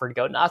let Stafford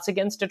go nuts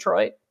against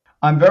Detroit.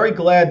 I'm very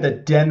glad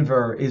that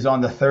Denver is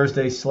on the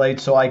Thursday slate,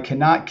 so I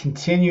cannot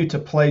continue to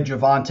play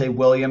Javonte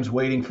Williams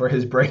waiting for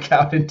his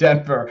breakout in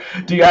Denver.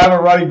 Do you have a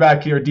running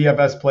back here,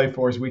 DFS play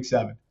for us week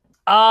 7?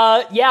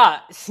 Yeah,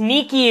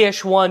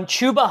 sneaky-ish one.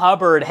 Chuba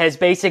Hubbard has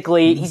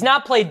he's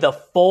not played the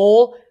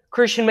full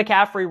Christian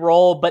McCaffrey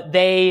role, but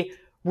they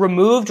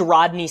removed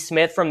Rodney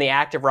Smith from the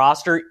active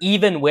roster,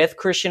 even with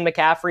Christian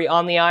McCaffrey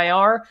on the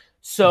IR.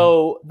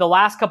 So the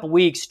last couple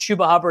weeks,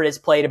 Chuba Hubbard has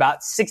played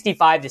about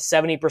 65 to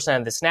 70%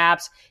 of the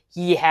snaps.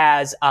 He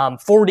has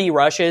 40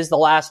 rushes the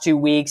last 2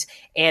 weeks,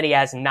 and he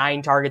has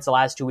 9 targets the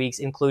last 2 weeks,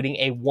 including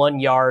a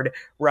 1-yard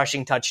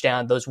rushing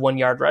touchdown. Those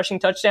 1-yard rushing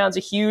touchdowns,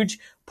 a huge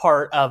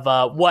part of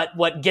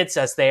what gets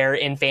us there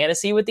in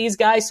fantasy with these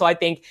guys. So I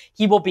think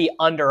he will be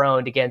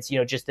under-owned against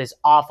just this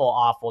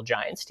awful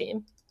Giants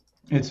team.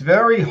 It's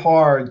very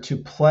hard to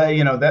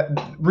play.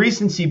 That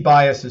recency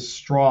bias is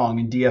strong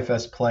in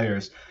DFS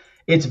players.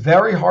 It's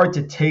very hard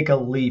to take a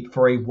leap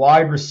for a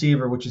wide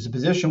receiver, which is a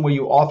position where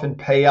you often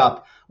pay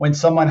up when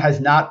someone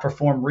has not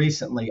performed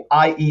recently,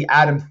 i.e.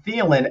 Adam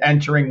Thielen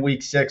entering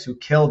week 6, who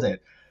killed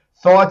it.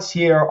 Thoughts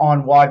here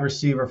on wide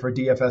receiver for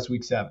DFS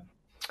week 7?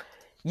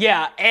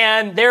 Yeah,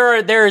 and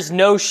there's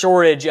no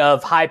shortage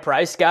of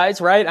high-priced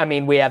guys, right? I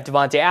mean, we have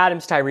Devontae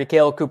Adams, Tyreek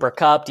Hill, Cooper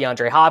Kupp,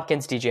 DeAndre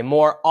Hopkins, DJ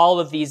Moore, all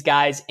of these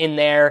guys in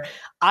there.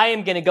 I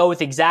am going to go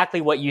with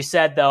exactly what you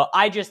said, though.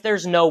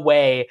 There's no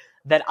way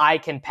that I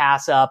can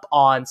pass up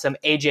on some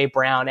A.J.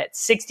 Brown at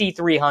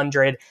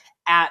 6,300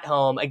 at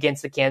home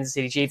against the Kansas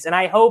City Chiefs. And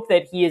I hope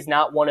that he is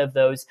not one of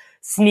those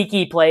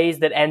sneaky plays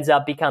that ends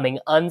up becoming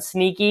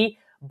unsneaky,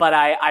 but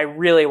I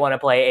really want to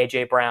play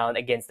A.J. Brown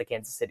against the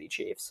Kansas City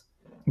Chiefs.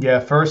 Yeah,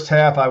 first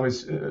half I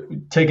was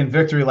taking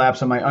victory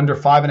laps on my under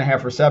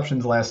 5.5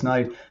 receptions last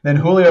night. Then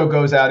Julio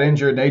goes out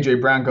injured and A.J.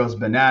 Brown goes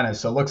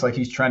bananas. So it looks like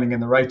he's trending in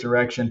the right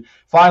direction.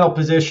 Final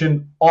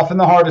position, often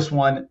the hardest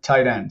one,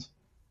 tight end.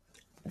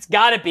 It's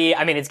got to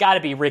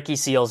be Ricky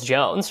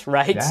Seals-Jones,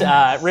 right?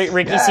 Yes.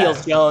 Ricky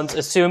Seals-Jones,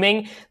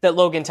 assuming that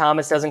Logan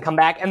Thomas doesn't come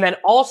back. And then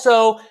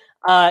also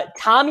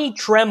Tommy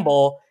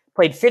Tremble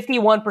played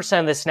 51%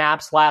 of the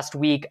snaps last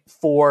week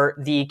for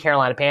the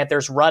Carolina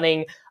Panthers,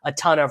 running a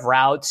ton of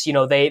routes.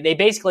 They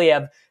basically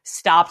have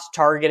stopped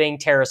targeting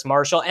Terrace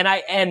Marshall.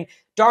 And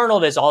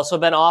Darnold has also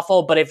been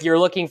awful, but if you're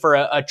looking for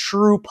a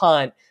true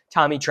punt,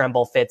 Tommy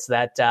Tremble fits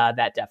that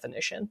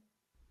definition.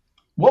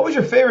 What was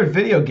your favorite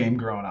video game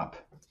growing up?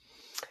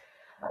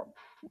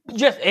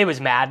 It was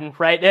Madden,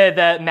 right?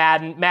 The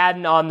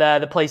Madden on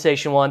the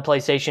PlayStation 1,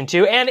 PlayStation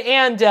 2,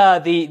 and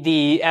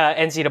the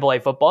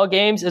NCAA football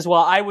games as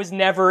well. I was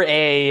never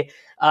a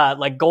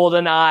like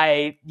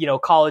GoldenEye,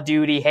 Call of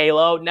Duty,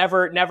 Halo.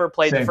 Never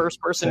played the first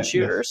person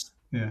shooters.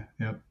 Yes.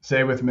 Yeah.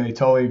 Same with me.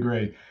 Totally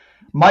agree.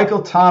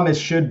 Michael Thomas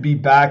should be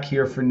back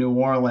here for New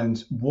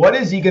Orleans. What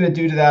is he going to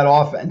do to that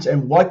offense,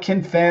 and what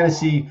can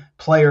fantasy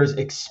players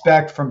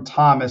expect from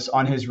Thomas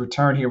on his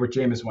return here with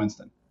Jameis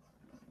Winston?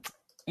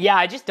 Yeah,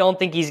 I just don't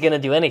think he's going to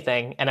do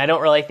anything, and I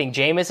don't really think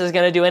Jameis is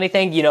going to do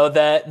anything.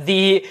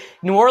 The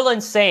New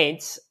Orleans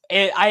Saints,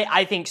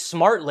 I think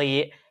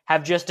smartly,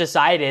 have just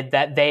decided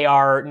that they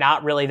are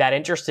not really that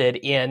interested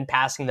in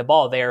passing the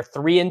ball. They are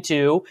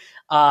 3-2.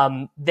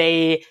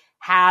 They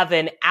have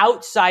an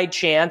outside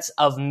chance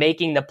of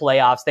making the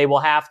playoffs. They will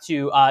have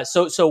to.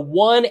 So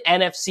one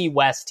NFC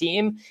West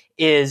team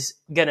is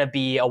going to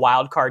be a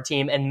wild card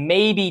team, and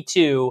maybe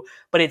 2,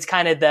 but it's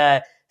kind of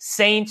the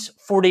Saints,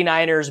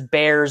 49ers,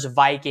 Bears,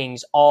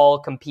 Vikings all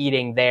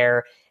competing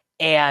there.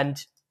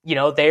 And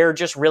they are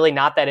just really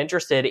not that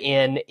interested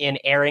in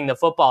airing the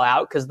football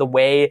out because the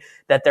way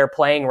that they're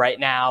playing right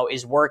now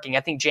is working.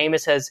 I think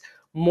Jameis has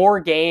more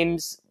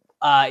games.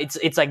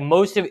 It's like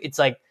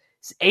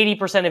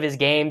 80% of his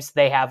games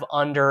they have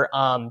under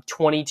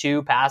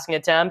 22 passing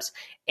attempts,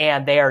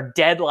 and they are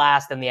dead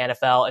last in the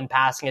NFL in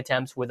passing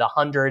attempts with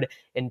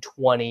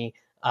 120.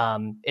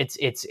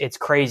 It's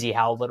crazy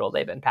how little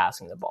they've been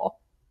passing the ball.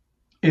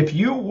 If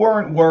you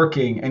weren't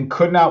working and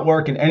could not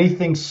work in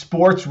anything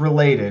sports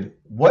related,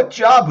 what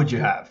job would you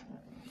have?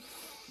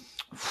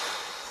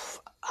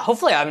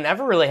 Hopefully, I've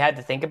never really had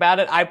to think about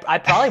it. I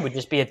probably would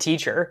just be a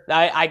teacher.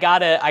 I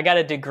got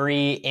a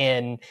degree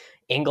in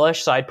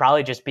English, so I'd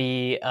probably just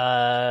be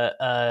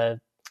a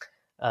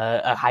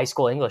high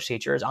school English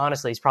teacher.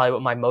 Honestly, it's probably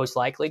what my most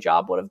likely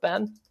job would have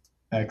been.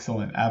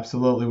 Excellent.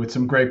 Absolutely. With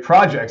some great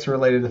projects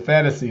related to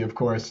fantasy, of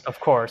course.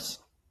 Of course.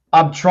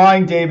 I'm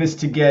trying, Davis,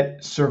 to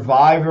get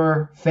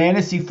Survivor,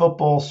 Fantasy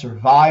Football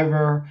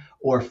Survivor,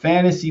 or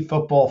Fantasy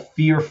Football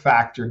Fear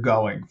Factor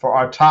going for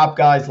our top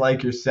guys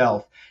like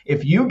yourself.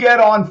 If you get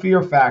on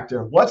Fear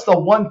Factor, what's the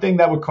one thing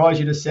that would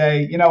cause you to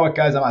say, you know what,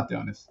 guys, I'm not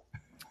doing this?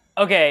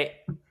 Okay.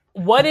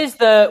 What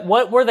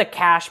were the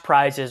cash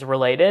prizes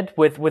related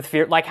with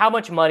Fear? Like, how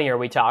much money are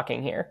we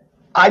talking here?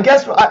 I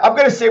guess I'm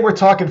going to say we're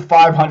talking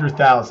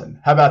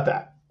 500,000. How about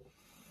that?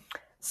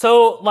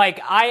 So,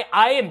 like, I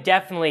am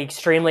definitely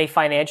extremely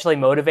financially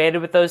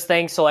motivated with those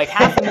things. So, like,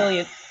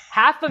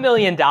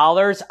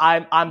 $500,000,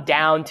 I'm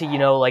down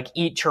to, like,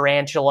 eat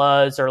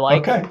tarantulas or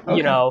like, great.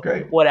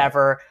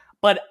 Whatever.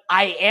 But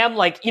I am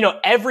like,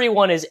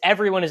 everyone is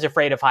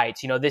afraid of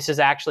heights. This is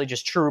actually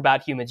just true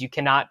about humans. You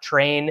cannot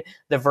train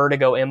the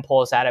vertigo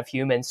impulse out of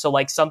humans. So,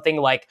 like, something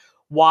like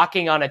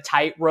walking on a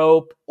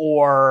tightrope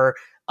or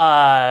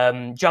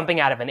jumping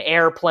out of an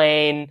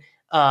airplane,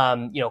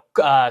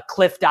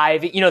 cliff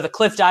diving, the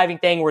cliff diving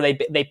thing where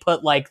they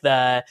put like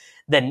the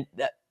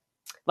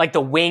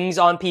wings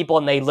on people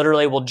and they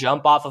literally will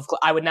jump off of.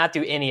 I would not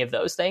do any of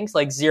those things.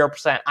 Like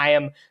 0%. I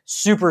am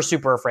super,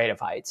 super afraid of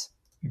heights.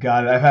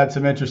 Got it. I've had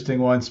some interesting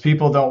ones.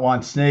 People don't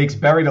want snakes.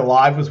 Buried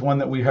alive was one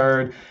that we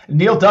heard.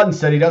 Neil Dutton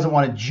said he doesn't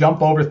want to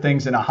jump over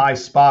things in a high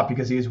spot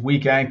because he has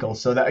weak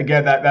ankles. So that,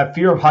 again, that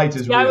fear of heights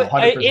is real.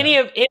 100%. Any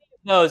of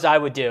those I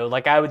would do.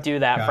 Like, I would do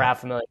that for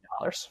 $500,000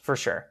 for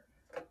sure.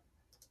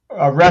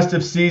 Rest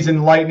of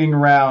season lightning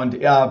round.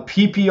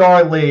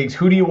 PPR leagues.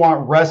 Who do you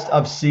want rest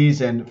of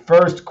season?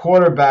 First,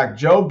 quarterback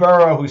Joe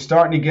Burrow, who's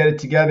starting to get it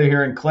together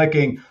here and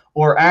clicking,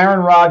 or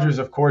Aaron Rodgers,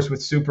 of course,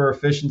 with super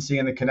efficiency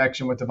and the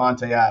connection with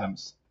Davante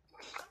Adams.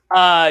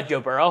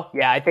 Joe Burrow.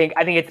 Yeah, I think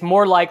it's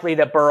more likely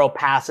that Burrow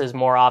passes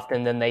more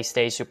often than they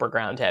stay super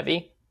ground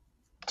heavy.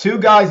 Two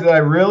guys that I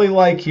really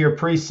like here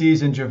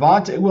preseason,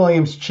 Javonte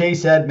Williams,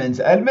 Chase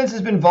Edmonds. Edmonds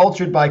has been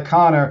vultured by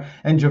Connor,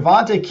 and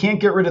Javonte can't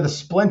get rid of the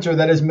splinter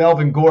that is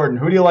Melvin Gordon.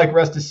 Who do you like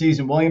rest of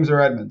season, Williams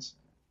or Edmonds?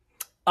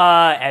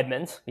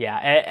 Edmonds. Yeah,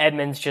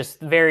 Edmonds,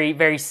 just very,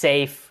 very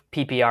safe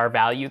PPR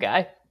value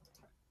guy.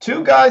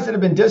 Two guys that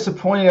have been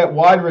disappointed at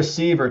wide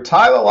receiver.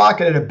 Tyler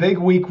Lockett at a big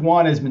week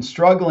one has been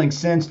struggling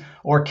since,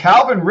 or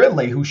Calvin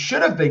Ridley, who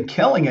should have been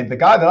killing it, the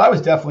guy that I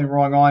was definitely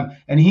wrong on,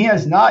 and he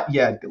has not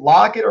yet.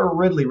 Lockett or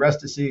Ridley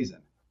rest of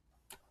season?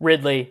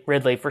 Ridley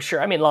for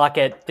sure. I mean,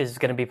 Lockett is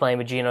going to be playing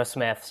with Geno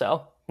Smith,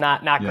 so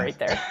not great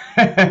there.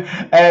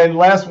 And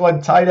last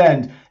one, tight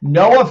end.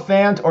 Noah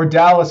Fant or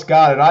Dallas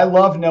Goedert? I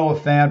love Noah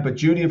Fant, but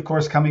Judy, of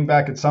course, coming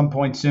back at some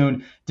point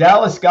soon.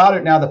 Dallas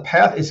Goedert, now the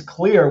path is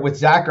clear with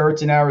Zach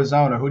Ertz in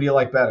Arizona. Who do you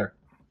like better?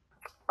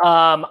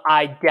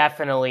 I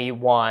definitely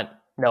want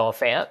Noah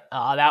Fant.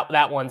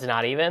 That one's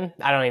not even.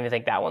 I don't even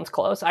think that one's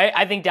close.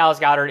 I think Dallas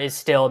Goedert is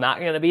still not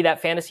going to be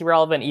that fantasy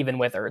relevant, even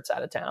with Ertz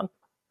out of town.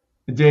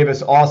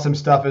 Davis, awesome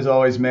stuff as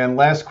always, man.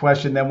 Last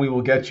question, then we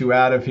will get you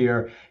out of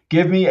here.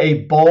 Give me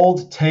a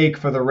bold take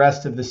for the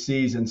rest of the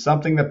season,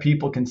 something that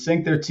people can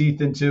sink their teeth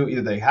into.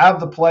 Either they have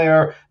the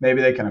player, maybe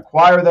they can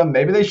acquire them,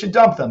 maybe they should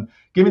dump them.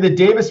 Give me the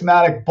Davis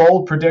Mattek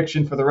bold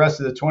prediction for the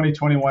rest of the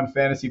 2021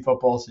 fantasy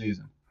football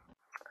season.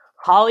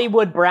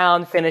 Hollywood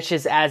Brown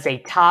finishes as a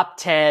top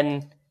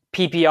 10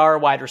 PPR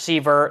wide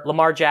receiver.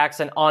 Lamar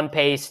Jackson on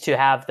pace to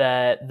have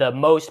the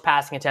most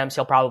passing attempts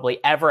he'll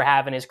probably ever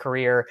have in his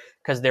career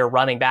because their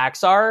running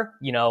backs are,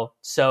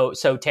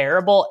 so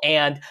terrible.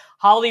 And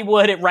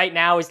Hollywood right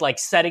now is like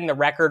setting the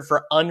record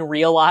for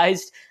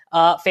unrealized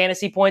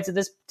fantasy points at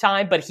this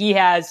time, but he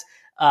has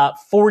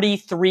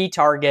 43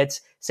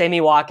 targets. Sammy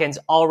Watkins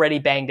already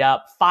banged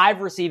up,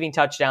 5 receiving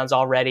touchdowns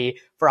already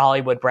for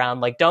Hollywood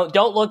Brown. Like, don't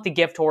look the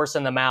gift horse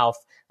in the mouth.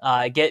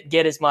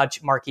 Get as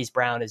much Marquise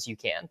Brown as you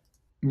can.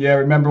 Yeah,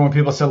 remember when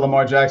people said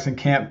Lamar Jackson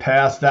can't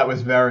pass? That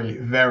was very,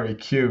 very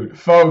cute.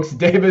 Folks,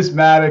 Davis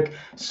Mattek,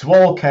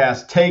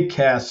 Swolecast,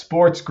 Takecast,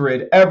 Sports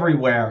Grid,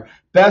 everywhere.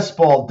 Best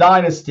Ball,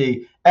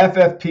 Dynasty,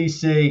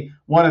 FFPC,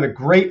 one of the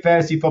great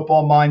fantasy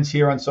football minds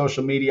here on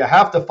social media.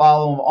 Have to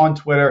follow him on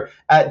Twitter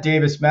at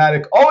Davis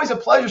Mattek. Always a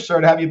pleasure,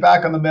 sir, to have you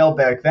back on the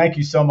mailbag. Thank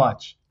you so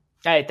much.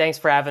 Hey, thanks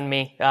for having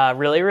me.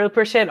 Really, really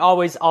appreciate it.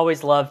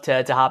 Always love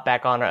to hop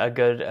back on a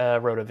good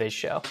RotoViz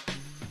show.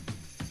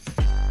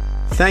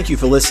 Thank you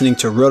for listening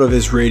to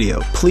RotoViz Radio.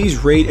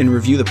 Please rate and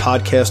review the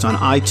podcast on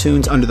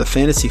iTunes under the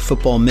Fantasy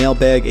Football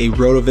Mailbag, a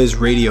RotoViz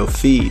Radio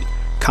feed.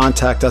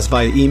 Contact us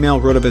via email,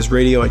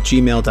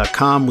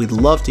 rotovizradio@gmail.com. We'd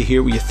love to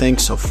hear what you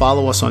think, so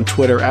follow us on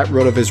Twitter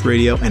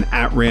 @RotoVizRadio and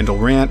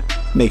 @RandallRant.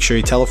 Make sure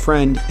you tell a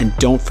friend, and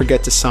don't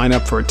forget to sign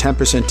up for a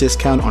 10%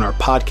 discount on our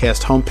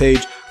podcast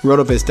homepage,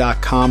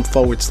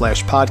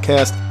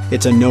 rotoviz.com/podcast.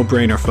 It's a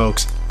no-brainer,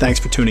 folks. Thanks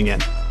for tuning in.